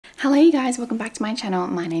Hello you guys, welcome back to my channel.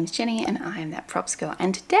 My name's Jenny and I am that props girl,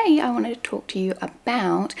 and today I wanted to talk to you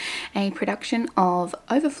about a production of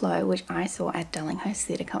Overflow which I saw at Darlinghurst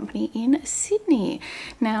Theatre Co in Sydney.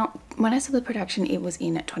 Now when I saw the production it was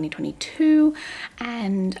in 2022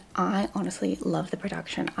 and I honestly loved the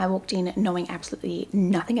production. I walked in knowing absolutely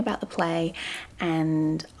nothing about the play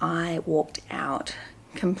and I walked out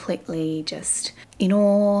completely just in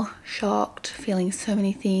awe, shocked, feeling so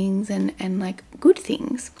many things and like good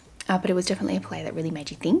things. But it was definitely a play that really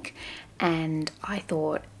made you think, and I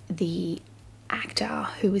thought the actor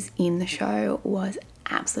who was in the show was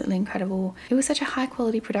absolutely incredible. It was such a high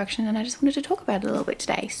quality production and I just wanted to talk about it a little bit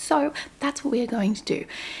today. So that's what we are going to do.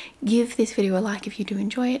 Give this video a like if you do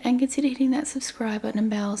enjoy it and consider hitting that subscribe button and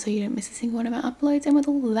bell so you don't miss a single one of my uploads. And with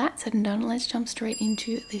all that said and done, let's jump straight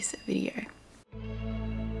into this video.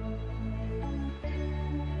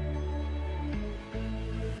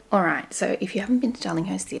 Alright, so if you haven't been to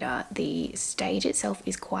Darlinghurst Theatre, the stage itself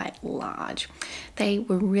is quite large. They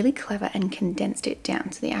were really clever and condensed it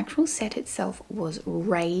down. So the actual set itself was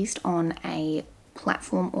raised on a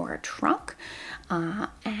platform or a truck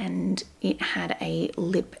and it had a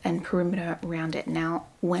lip and perimeter around it. Now,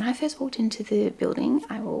 when I first walked into the building,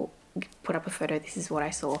 I will put up a photo, this is what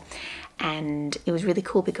I saw, and it was really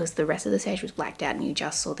cool because the rest of the stage was blacked out and you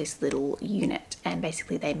just saw this little unit, and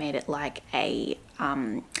basically they made it like a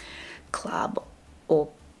club or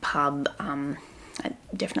pub,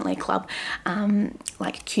 definitely a club,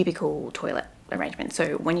 like cubicle toilet arrangement.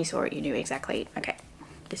 So when you saw it you knew exactly, okay,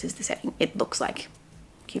 this is the setting. It looks like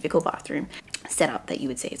cubicle bathroom setup that you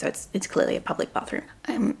would see, so it's clearly a public bathroom.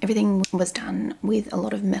 Everything was done with a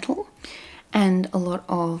lot of metal and a lot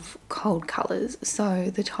of cold colours,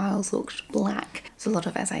 so the tiles looked black. It's a lot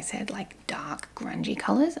of, as I said, like dark grungy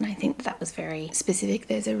colours, and I think that was very specific.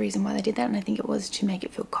 There's a reason why they did that, and I think it was to make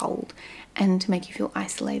it feel cold and to make you feel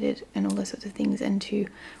isolated and all those sorts of things, and to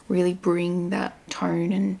really bring that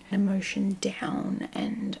tone and emotion down.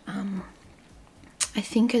 And I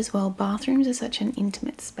think as well, bathrooms are such an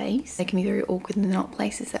intimate space. They can be very awkward and they're not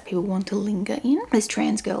places that people want to linger in. This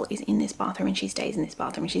trans girl is in this bathroom and she stays in this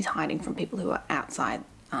bathroom and she's hiding from people who are outside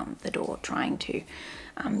the door trying to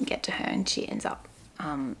get to her, and she ends up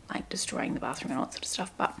like destroying the bathroom and all that sort of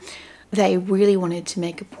stuff. But they really wanted to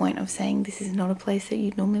make a point of saying this is not a place that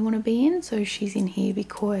you'd normally want to be in, so she's in here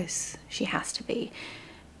because she has to be.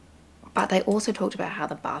 But they also talked about how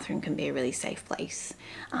the bathroom can be a really safe place,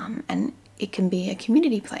 and it can be a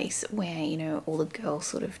community place where, you know, all the girls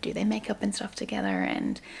sort of do their makeup and stuff together.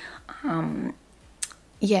 And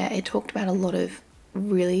yeah, it talked about a lot of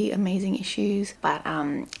really amazing issues. But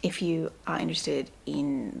if you are interested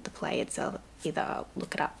in the play itself, either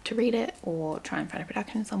look it up to read it or try and find a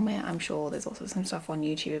production somewhere. I'm sure there's also some stuff on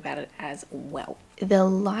YouTube about it as well. The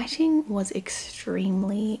lighting was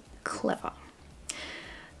extremely clever.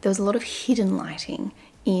 There was a lot of hidden lighting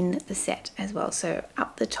in the set as well. So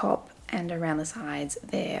up the top and around the sides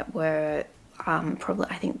there were probably,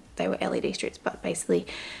 I think they were LED strips, but basically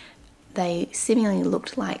they seemingly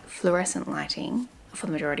looked like fluorescent lighting for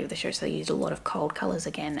the majority of the show. So they used a lot of cold colors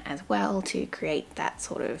again as well to create that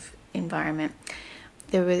sort of environment.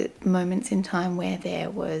 There were moments in time where there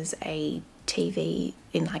was a TV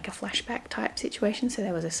in like a flashback type situation, so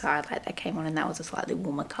there was a side light that came on and that was a slightly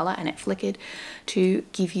warmer color and it flickered to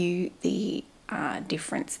give you the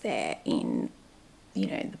difference there in, you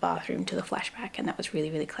know, the bathroom to the flashback, and that was really,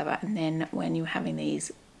 really clever. And then when you were having these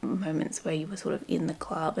moments where you were sort of in the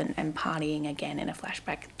club and partying again in a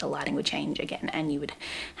flashback, the lighting would change again and you would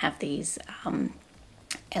have these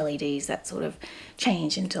LEDs that sort of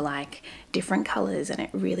change into like different colors, and it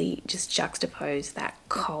really just juxtaposed that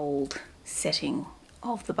cold setting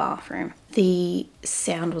of the bathroom. The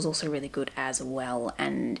sound was also really good as well,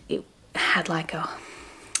 and it had like a,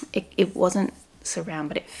 it wasn't surround,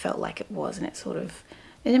 but it felt like it was, and it sort of,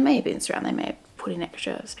 it may have been surround, they may have put in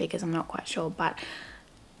extra speakers, I'm not quite sure, but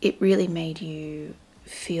it really made you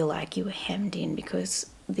feel like you were hemmed in because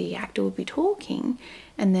the actor would be talking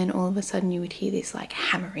and then all of a sudden you would hear this like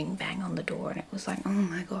hammering bang on the door, and it was like, oh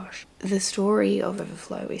my gosh. The story of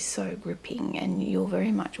Overflow is so gripping and you're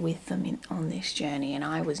very much with them on this journey, and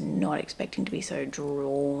I was not expecting to be so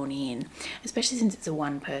drawn in, especially since it's a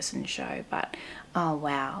one-person show. But oh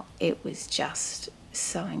wow, it was just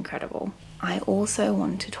so incredible. I also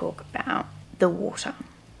want to talk about the water.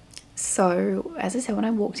 So as I said, when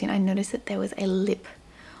I walked in I noticed that there was a lip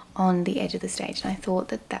on the edge of the stage, and I thought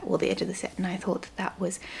that well, the edge of the set, and I thought that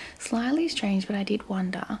was slightly strange, but I did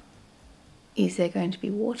wonder, is there going to be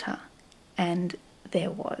water? And there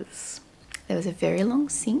was a very long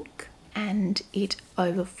sink and it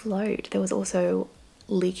overflowed. There was also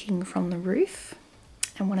leaking from the roof,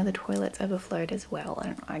 and one of the toilets overflowed as well,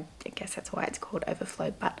 and I guess that's why it's called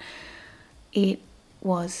Overflow. But it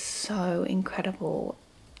was so incredible.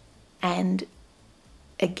 And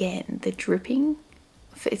again, the dripping,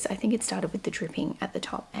 I think it started with the dripping at the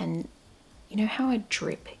top, and you know how a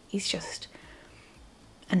drip is just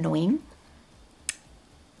annoying,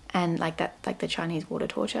 and like that, like the Chinese water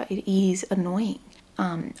torture, it is annoying.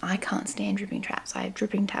 I can't stand dripping taps. I have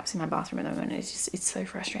dripping taps in my bathroom at the moment. It's so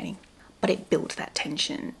frustrating. But it built that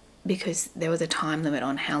tension because there was a time limit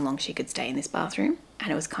on how long she could stay in this bathroom,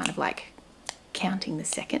 and it was kind of like counting the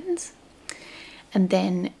seconds. And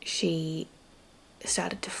then she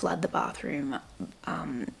started to flood the bathroom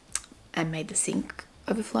and made the sink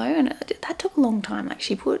overflow, and that took a long time. Like,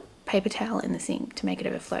 she put paper towel in the sink to make it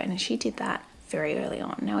overflow, and she did that very early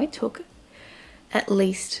on. Now, it took at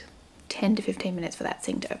least 10 to 15 minutes for that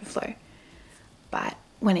sink to overflow, but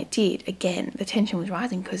when it did, again, the tension was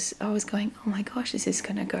rising because I was going, oh my gosh, this is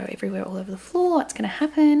going to go everywhere, all over the floor, what's going to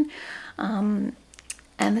happen?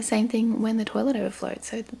 And the same thing when the toilet overflowed.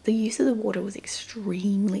 So the use of the water was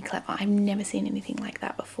extremely clever. I've never seen anything like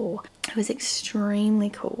that before. It was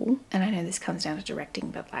extremely cool. And I know this comes down to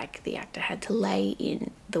directing, but like, the actor had to lay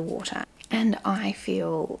in the water. And I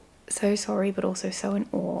feel so sorry, but also so in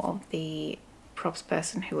awe of the props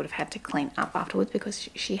person who would have had to clean up afterwards, because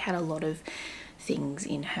she had a lot of things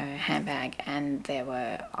in her handbag, and there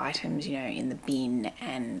were items, you know, in the bin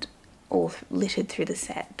and all littered through the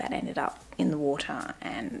set that ended up in the water.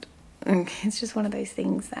 And it's just one of those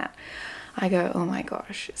things that I go, oh my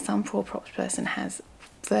gosh, some poor props person has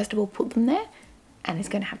first of all put them there and is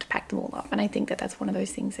going to have to pack them all up. And I think that that's one of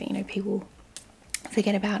those things that, you know, people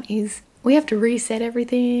forget about, is we have to reset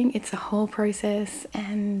everything. It's a whole process,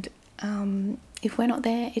 and if we're not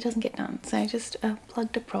there, it doesn't get done. So just a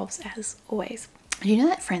plug to props as always. You know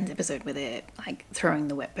that Friends episode where they're like throwing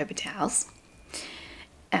the wet paper towels?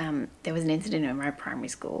 There was an incident in my primary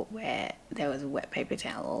school where there was a wet paper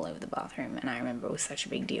towel all over the bathroom, and I remember it was such a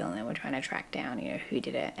big deal, and they were trying to track down, you know, who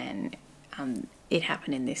did it. And it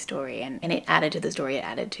happened in this story, and it added to the story, it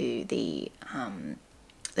added to the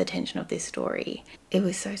tension of this story. It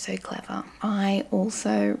was so clever. I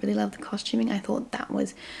also really love the costuming. I thought that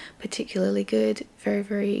was particularly good,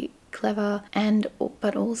 very clever. And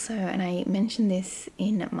but also, and I mentioned this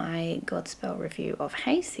in my Godspell review of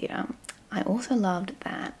Hayes Theatre, I also loved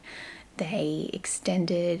that they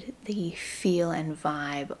extended the feel and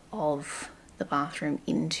vibe of the bathroom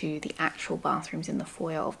into the actual bathrooms in the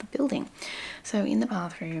foyer of the building. So in the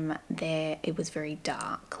bathroom there, it was very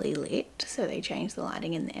darkly lit, so they changed the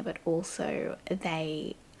lighting in there, but also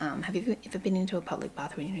they have you ever been into a public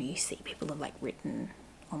bathroom? You know, you see people have like written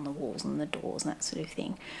on the walls and the doors and that sort of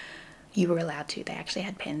thing. You were allowed to. They actually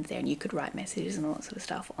had pens there, and you could write messages and all that sort of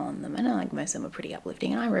stuff on them, and like most of them were pretty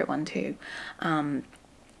uplifting, and I wrote one too.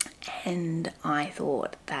 And I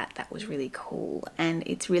thought that that was really cool, and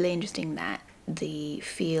it's really interesting that the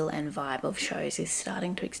feel and vibe of shows is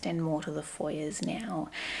starting to extend more to the foyers now,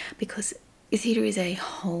 because theatre is a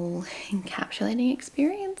whole encapsulating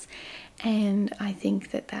experience, and I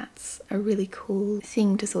think that that's a really cool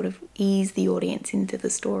thing to sort of ease the audience into the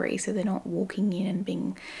story, so they're not walking in and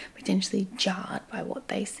being potentially jarred by what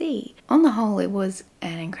they see. On the whole, it was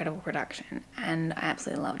an incredible production, and I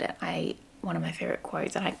absolutely loved it. One of my favourite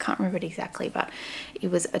quotes, and I can't remember it exactly, but it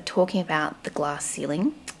was talking about the glass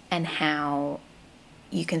ceiling and how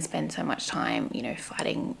you can spend so much time, you know,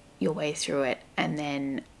 fighting your way through it, and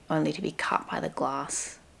then only to be cut by the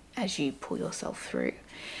glass as you pull yourself through.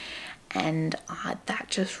 And that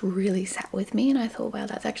just really sat with me, and I thought, wow,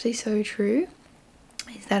 that's actually so true,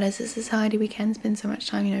 is that as a society we can spend so much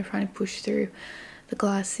time, you know, trying to push through the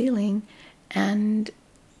glass ceiling, and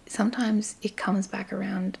sometimes it comes back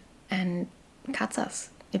around and cuts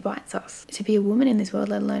us, it bites us. To be a woman in this world,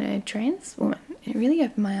 let alone a trans woman, it really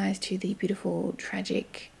opened my eyes to the beautiful,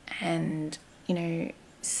 tragic and, you know,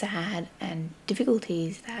 sad and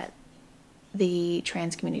difficulties that the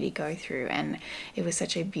trans community go through. And it was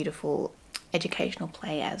such a beautiful educational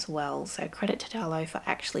play as well, so credit to Darlo for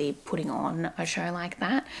actually putting on a show like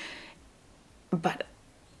that. But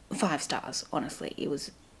 5 stars, honestly, it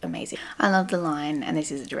was amazing. I love the line, and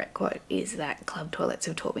this is a direct quote, is that club toilets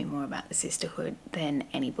have taught me more about the sisterhood than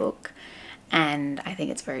any book. And I think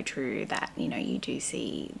it's very true that, you know, you do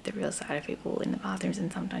see the real side of people in the bathrooms,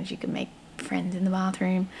 and sometimes you can make friends in the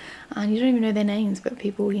bathroom and you don't even know their names, but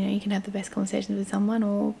people, you know, you can have the best conversations with someone,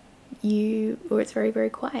 or it's very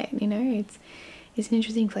quiet, you know. It's an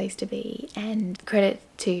interesting place to be. And credit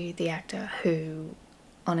to the actor who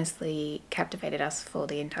honestly captivated us for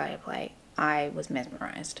the entire play. I was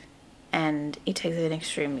mesmerized, and it takes an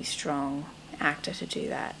extremely strong actor to do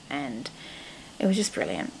that, and it was just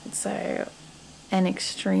brilliant. So an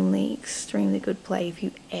extremely good play. If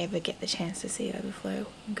you ever get the chance to see Overflow,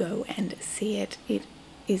 go and see it. It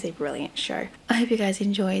is a brilliant show. I hope you guys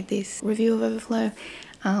enjoyed this review of Overflow.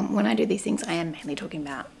 When I do these things, I am mainly talking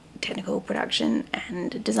about technical production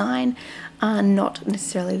and design, not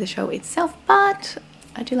necessarily the show itself, but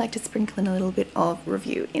I do like to sprinkle in a little bit of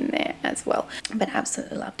review in there as well. But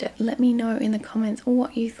absolutely loved it. Let me know in the comments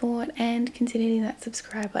what you thought, and consider hitting that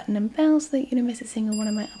subscribe button and bell so that you don't miss a single one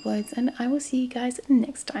of my uploads, and I will see you guys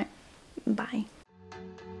next time. Bye.